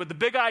out for you. But the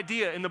big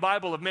idea in the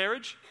Bible of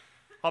marriage,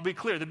 I'll be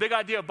clear, the big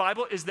idea of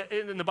Bible is that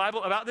in the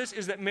Bible about this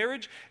is that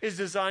marriage is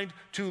designed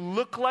to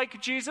look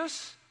like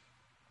Jesus.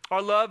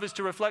 Our love is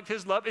to reflect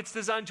his love. It's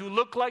designed to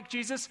look like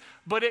Jesus,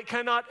 but it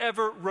cannot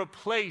ever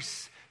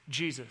replace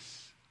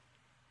Jesus.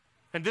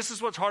 And this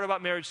is what's hard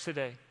about marriage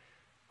today.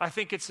 I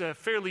think it's a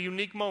fairly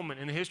unique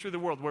moment in the history of the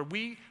world where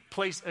we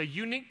place a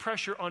unique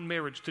pressure on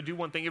marriage to do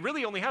one thing. It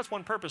really only has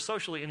one purpose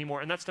socially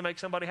anymore, and that's to make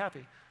somebody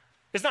happy.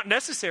 It's not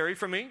necessary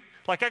for me.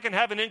 Like, I can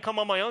have an income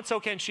on my own,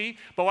 so can she,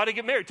 but why do I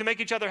get married? To make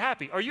each other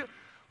happy. Are you,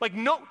 like,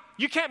 no,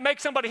 you can't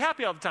make somebody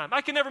happy all the time. I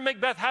can never make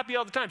Beth happy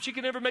all the time. She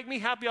can never make me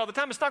happy all the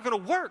time. It's not going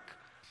to work.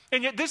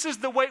 And yet this is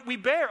the weight we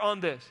bear on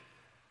this.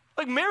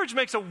 Like, marriage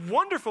makes a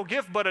wonderful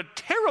gift, but a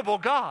terrible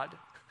God.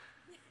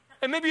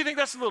 And maybe you think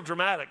that's a little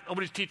dramatic.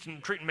 Nobody's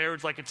treating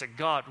marriage like it's a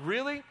God.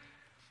 Really?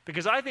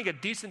 Because I think a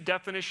decent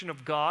definition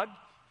of God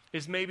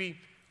is maybe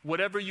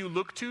whatever you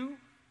look to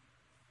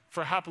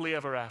for happily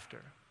ever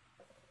after.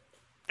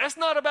 That's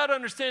not about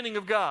understanding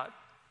of God.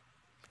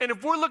 And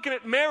if we're looking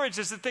at marriage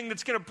as the thing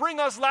that's going to bring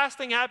us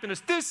lasting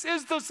happiness, this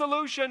is the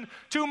solution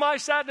to my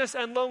sadness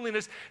and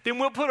loneliness, then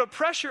we'll put a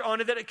pressure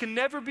on it that it can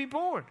never be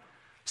born.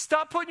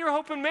 Stop putting your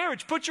hope in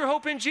marriage. Put your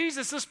hope in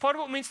Jesus. This is part of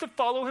what it means to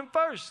follow him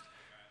first.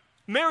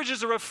 Marriage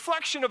is a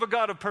reflection of a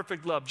God of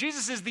perfect love.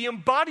 Jesus is the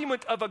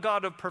embodiment of a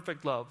God of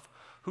perfect love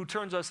who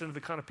turns us into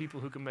the kind of people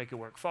who can make it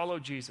work. Follow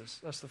Jesus.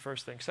 That's the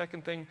first thing.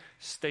 Second thing,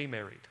 stay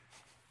married.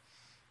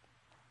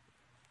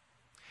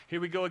 Here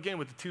we go again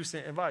with the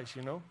 2-cent advice,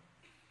 you know.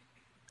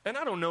 And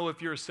I don't know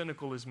if you're as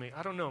cynical as me.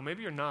 I don't know.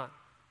 Maybe you're not.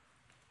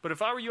 But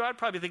if I were you, I'd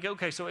probably think,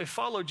 okay, so if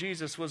follow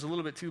Jesus was a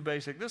little bit too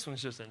basic, this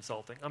one's just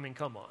insulting. I mean,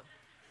 come on.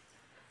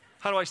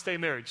 How do I stay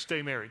married?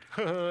 Stay married.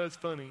 That's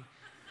funny.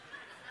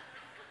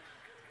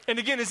 And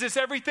again, is this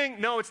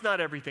everything? No, it's not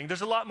everything.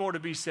 There's a lot more to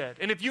be said.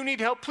 And if you need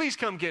help, please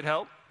come get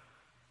help.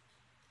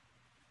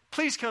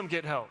 Please come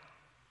get help.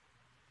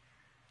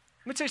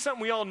 Let me tell you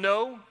something we all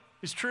know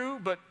is true,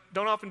 but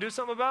don't often do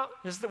something about,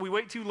 is that we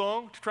wait too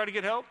long to try to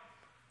get help.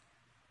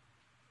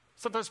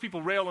 Sometimes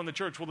people rail on the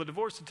church. Well, the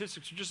divorce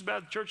statistics are just as bad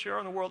as the church are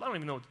in the world. I don't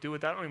even know what to do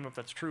with that. I don't even know if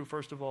that's true,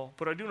 first of all.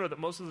 But I do know that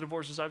most of the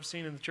divorces I've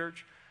seen in the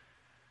church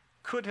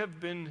could have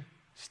been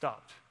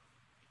stopped.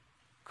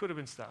 Could have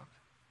been stopped.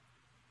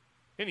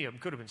 Any of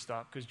them could have been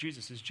stopped because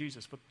Jesus is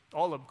Jesus, but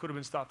all of them could have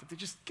been stopped if they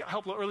just got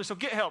help a little early. So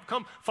get help.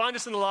 Come find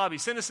us in the lobby.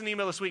 Send us an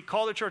email this week.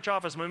 Call the church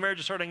office. My marriage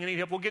is hurting. I need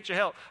help. We'll get you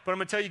help. But I'm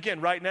going to tell you again,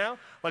 right now,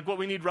 like what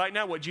we need right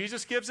now, what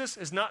Jesus gives us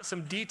is not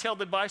some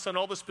detailed advice on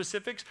all the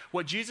specifics.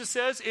 What Jesus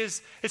says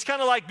is, it's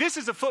kind of like, this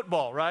is a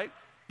football, right?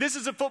 This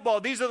is a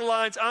football. These are the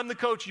lines. I'm the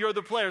coach. You're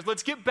the players.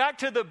 Let's get back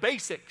to the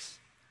basics.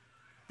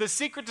 The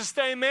secret to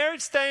staying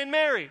married, staying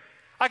married.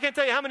 I can't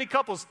tell you how many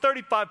couples,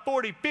 35,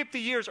 40, 50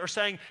 years, are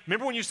saying,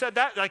 remember when you said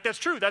that? Like, that's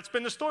true. That's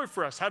been the story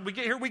for us. How did we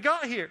get here? We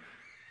got here.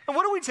 And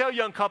what do we tell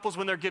young couples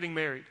when they're getting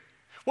married?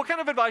 What kind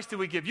of advice do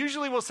we give?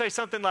 Usually we'll say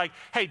something like,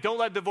 hey, don't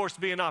let divorce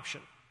be an option.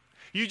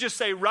 You just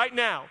say right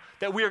now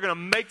that we are going to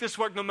make this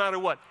work no matter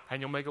what,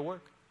 and you'll make it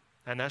work.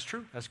 And that's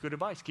true. That's good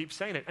advice. Keep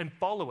saying it and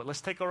follow it.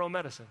 Let's take our own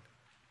medicine.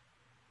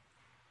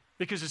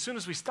 Because as soon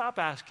as we stop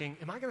asking,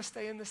 am I going to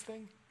stay in this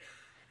thing?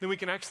 Then we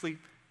can actually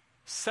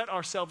set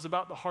ourselves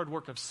about the hard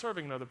work of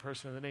serving another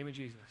person in the name of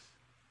Jesus.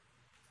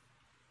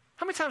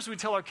 How many times do we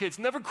tell our kids,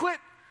 never quit?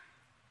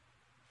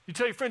 You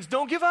tell your friends,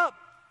 don't give up.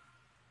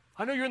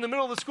 I know you're in the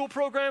middle of the school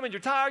program and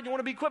you're tired, you want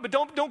to be quit, but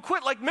don't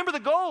quit. Like, remember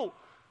the goal.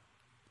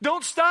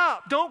 Don't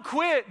stop. Don't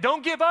quit.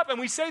 Don't give up. And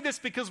we say this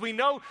because we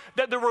know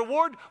that the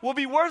reward will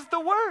be worth the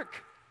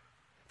work.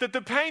 That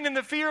the pain and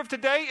the fear of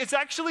today is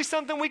actually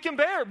something we can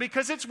bear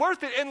because it's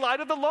worth it in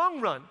light of the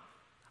long run.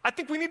 I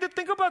think we need to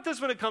think about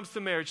this when it comes to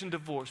marriage and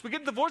divorce. We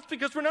get divorced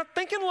because we're not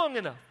thinking long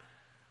enough.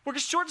 We're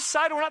just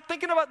short-sighted. We're not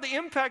thinking about the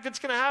impact it's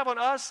going to have on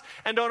us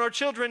and on our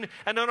children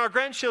and on our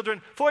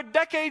grandchildren for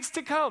decades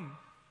to come.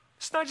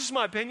 It's not just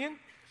my opinion.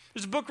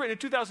 There's a book written in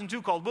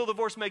 2002 called Will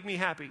Divorce Make Me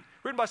Happy?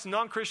 Written by some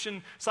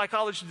non-Christian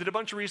psychologists who did a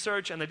bunch of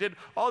research, and they did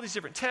all these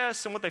different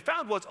tests, and what they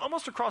found was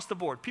almost across the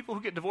board, people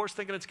who get divorced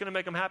thinking it's going to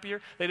make them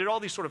happier, they did all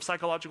these sort of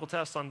psychological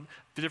tests on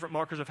the different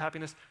markers of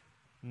happiness.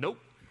 Nope,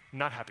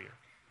 not happier.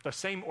 The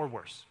same or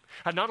worse.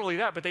 And not only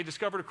that, but they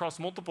discovered across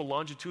multiple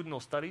longitudinal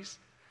studies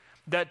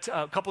that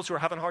couples who are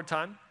having a hard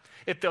time,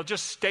 if they'll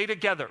just stay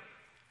together,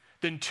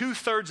 then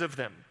two-thirds of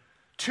them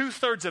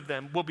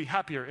will be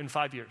happier in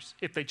 5 years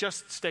if they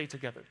just stay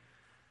together.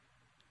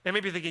 And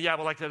maybe you're thinking, yeah,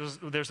 well, like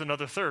there's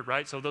another third,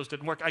 right? So those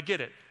didn't work. I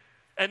get it.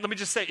 And let me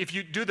just say, if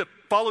you do the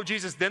follow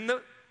Jesus, then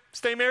the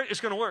stay married,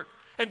 it's going to work.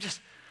 And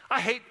just, I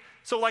hate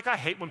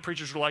when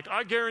preachers are like,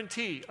 I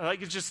guarantee.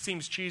 Like, it just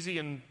seems cheesy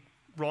and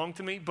wrong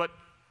to me, but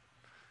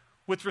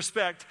with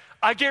respect,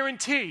 I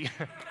guarantee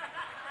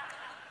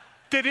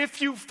that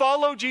if you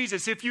follow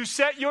Jesus, if you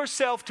set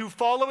yourself to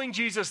following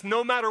Jesus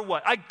no matter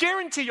what, I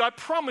guarantee you, I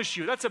promise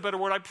you, that's a better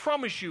word, I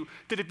promise you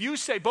that if you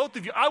say, both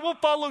of you, I will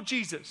follow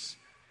Jesus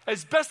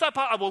as best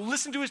I will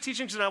listen to his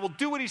teachings and I will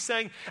do what he's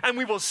saying and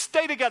we will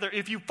stay together.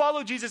 If you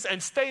follow Jesus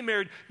and stay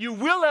married, you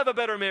will have a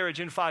better marriage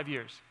in 5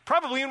 years.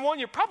 Probably in 1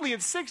 year, probably in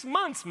 6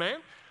 months, man.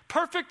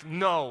 Perfect?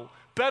 No.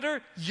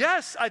 Better?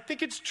 Yes, I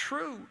think it's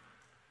true.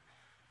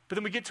 But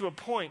then we get to a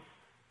point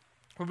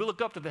where we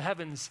look up to the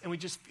heavens and we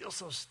just feel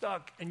so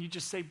stuck and you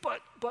just say, but,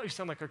 you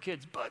sound like our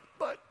kids, but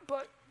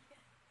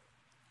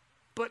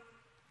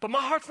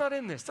my heart's not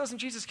in this. Doesn't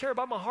Jesus care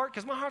about my heart?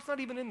 Because my heart's not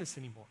even in this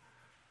anymore. I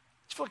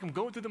just feel like I'm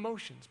going through the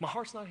motions. My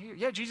heart's not here.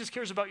 Yeah, Jesus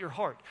cares about your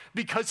heart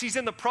because he's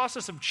in the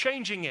process of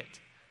changing it.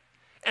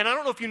 And I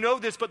don't know if you know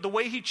this, but the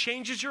way he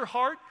changes your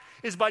heart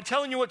is by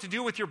telling you what to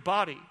do with your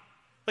body.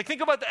 Like,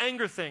 think about the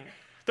anger thing.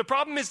 The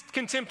problem is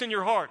contempt in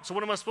your heart. So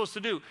what am I supposed to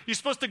do? You're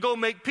supposed to go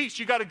make peace.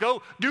 You got to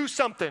go do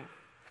something.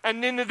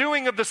 And in the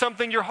doing of the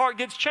something, your heart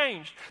gets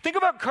changed. Think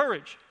about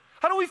courage.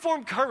 How do we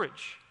form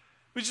courage?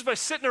 We just by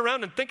sitting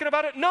around and thinking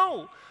about it?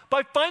 No.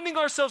 By finding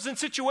ourselves in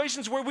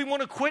situations where we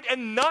want to quit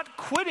and not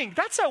quitting.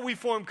 That's how we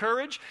form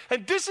courage.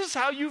 And this is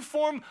how you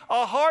form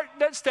a heart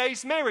that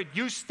stays married.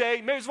 You stay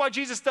married. That's why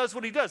Jesus does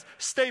what he does.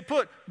 Stay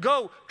put.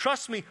 Go.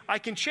 Trust me. I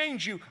can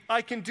change you.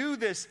 I can do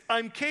this.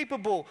 I'm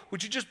capable.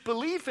 Would you just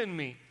believe in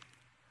me?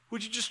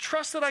 Would you just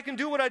trust that I can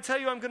do what I tell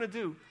you I'm going to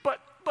do?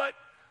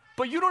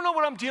 But you don't know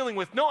what I'm dealing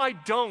with. No, I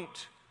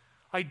don't.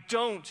 I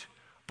don't.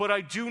 But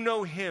I do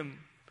know him.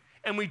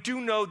 And we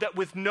do know that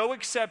with no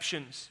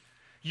exceptions,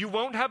 you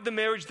won't have the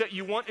marriage that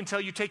you want until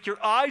you take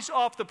your eyes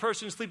off the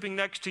person sleeping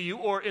next to you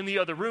or in the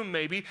other room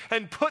maybe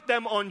and put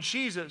them on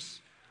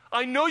Jesus.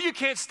 I know you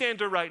can't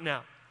stand her right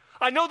now.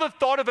 I know the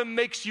thought of him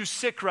makes you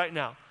sick right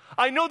now.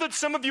 I know that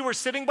some of you are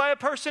sitting by a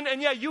person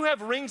and yeah, you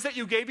have rings that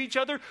you gave each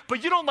other,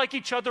 but you don't like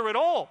each other at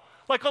all.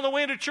 Like on the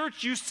way into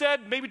church, you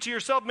said maybe to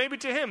yourself, maybe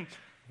to him,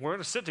 we're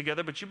going to sit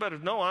together, but you better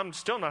know I'm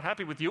still not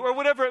happy with you or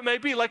whatever it may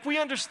be. Like we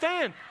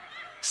understand.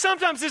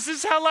 Sometimes this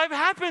is how life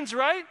happens,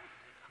 right?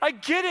 I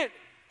get it.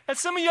 And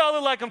some of y'all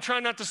are like, I'm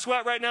trying not to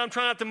sweat right now. I'm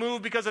trying not to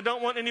move because I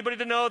don't want anybody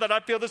to know that I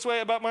feel this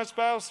way about my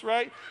spouse,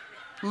 right?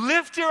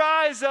 Lift your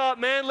eyes up,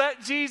 man.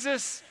 Let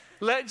Jesus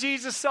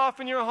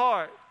soften your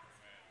heart.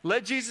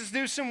 Let Jesus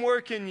do some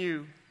work in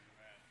you.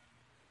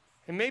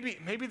 And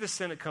maybe the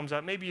sin that comes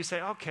out, maybe you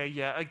say, okay,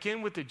 yeah,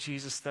 again with the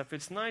Jesus stuff,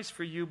 it's nice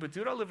for you, but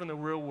dude, I live in the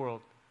real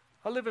world.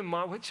 I live in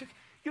my, you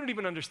don't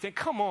even understand.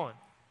 Come on.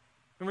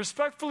 And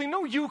respectfully,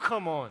 no, you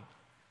come on.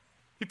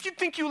 If you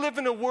think you live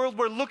in a world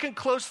where looking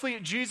closely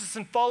at Jesus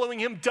and following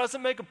him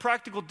doesn't make a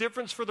practical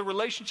difference for the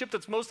relationship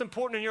that's most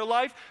important in your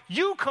life,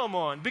 you come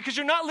on because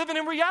you're not living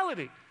in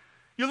reality.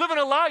 You live in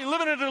a lie. You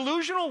live in a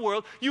delusional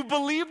world. You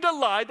believed a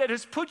lie that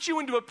has put you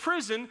into a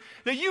prison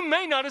that you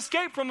may not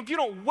escape from if you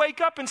don't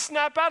wake up and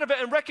snap out of it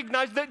and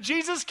recognize that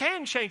Jesus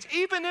can change,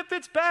 even if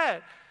it's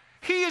bad.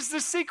 He is the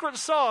secret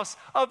sauce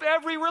of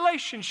every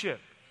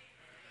relationship.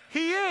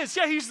 He is.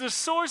 Yeah, he's the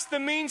source, the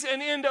means,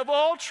 and end of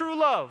all true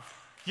love.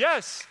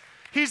 Yes.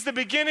 He's the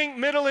beginning,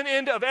 middle, and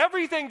end of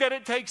everything that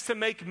it takes to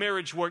make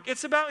marriage work.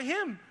 It's about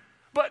him.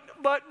 But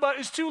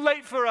it's too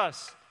late for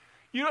us.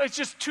 You know, it's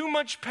just too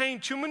much pain,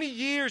 too many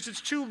years.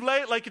 It's too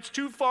late, like it's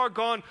too far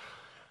gone.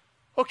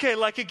 Okay,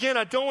 like again,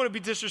 I don't want to be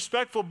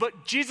disrespectful,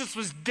 but Jesus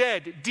was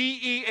dead,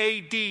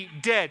 D-E-A-D,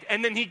 dead,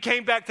 and then he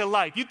came back to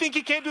life. You think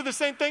he can't do the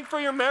same thing for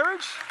your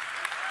marriage?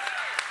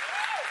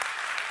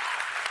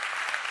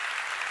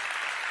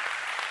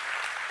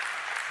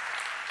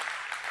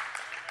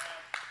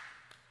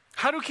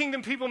 How do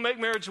kingdom people make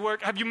marriage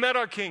work? Have you met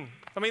our King?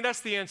 I mean,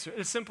 that's the answer.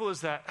 As simple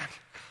as that.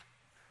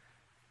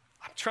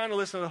 I'm trying to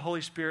listen to the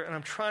Holy Spirit, and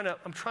I'm trying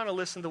to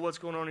listen to what's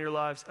going on in your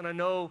lives. And I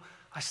know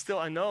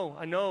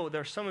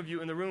there are some of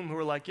you in the room who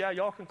are like, yeah,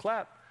 y'all can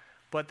clap,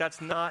 but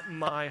that's not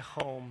my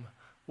home.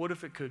 What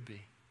if it could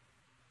be?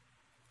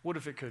 What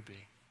if it could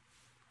be?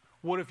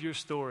 What if your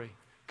story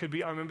could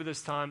be, I remember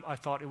this time I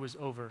thought it was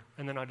over,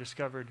 and then I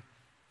discovered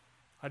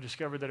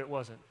that it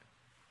wasn't.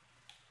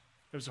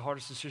 It was the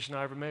hardest decision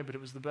I ever made, but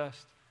it was the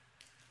best.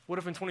 What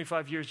if in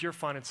 25 years you're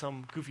finding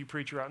some goofy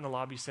preacher out in the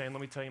lobby saying,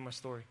 let me tell you my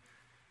story?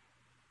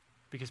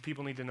 Because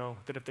people need to know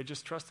that if they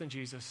just trust in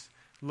Jesus,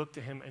 look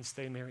to him and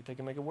stay married, they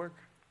can make it work.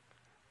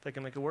 They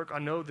can make it work. I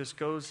know this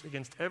goes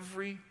against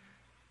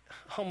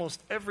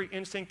almost every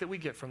instinct that we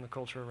get from the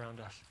culture around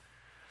us.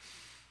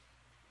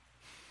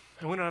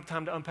 And we don't have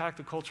time to unpack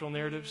the cultural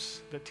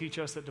narratives that teach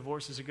us that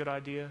divorce is a good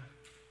idea.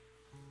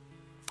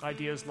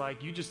 Ideas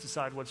like you just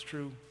decide what's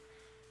true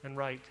and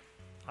right.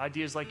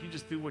 Ideas like you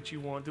just do what you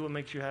want, do what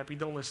makes you happy,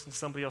 don't listen to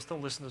somebody else,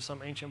 don't listen to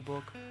some ancient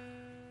book.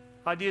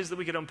 Ideas that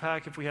we could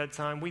unpack if we had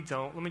time, we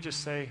don't. Let me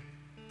just say,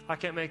 I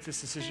can't make this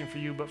decision for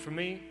you, but for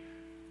me,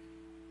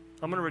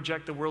 I'm going to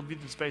reject the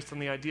worldview that's based on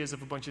the ideas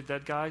of a bunch of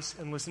dead guys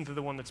and listen to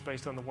the one that's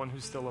based on the one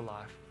who's still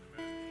alive.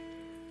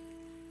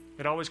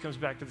 It always comes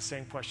back to the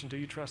same question. Do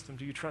you trust him?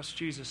 Do you trust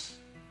Jesus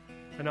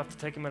enough to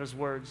take him at his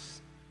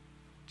words?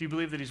 Do you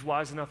believe that he's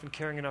wise enough and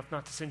caring enough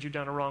not to send you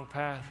down a wrong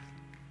path?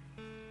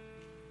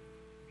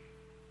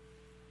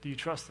 Do you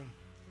trust him?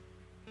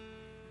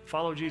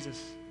 Follow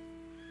Jesus.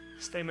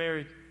 Stay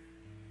married.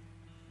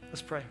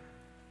 Let's pray.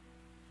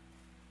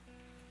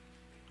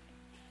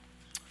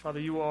 Father,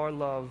 you are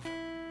love.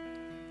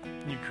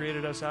 And you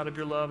created us out of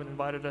your love and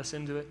invited us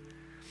into it.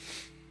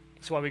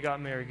 That's why we got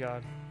married,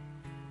 God.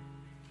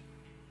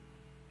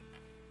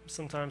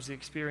 Sometimes the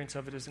experience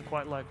of it isn't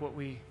quite like what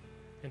we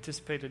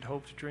anticipated,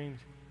 hoped, dreamed.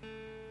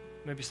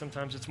 Maybe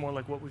sometimes it's more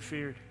like what we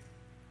feared.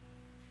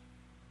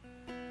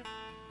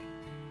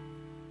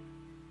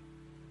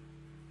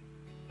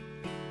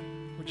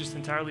 We're just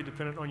entirely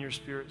dependent on your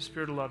spirit.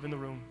 Spirit of love in the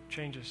room.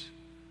 Change us.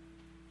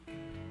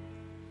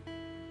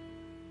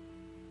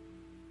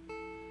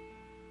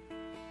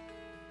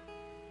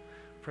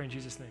 Pray in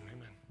Jesus' name.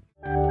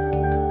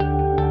 Amen.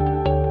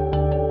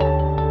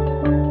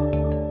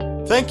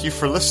 Thank you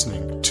for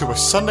listening to a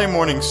Sunday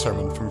morning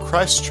sermon from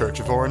Christ Church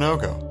of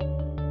Orinoco.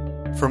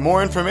 For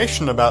more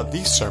information about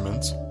these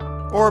sermons,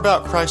 or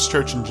about Christ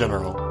Church in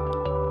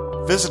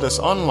general, visit us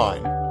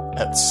online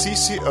at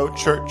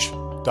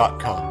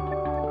ccochurch.com.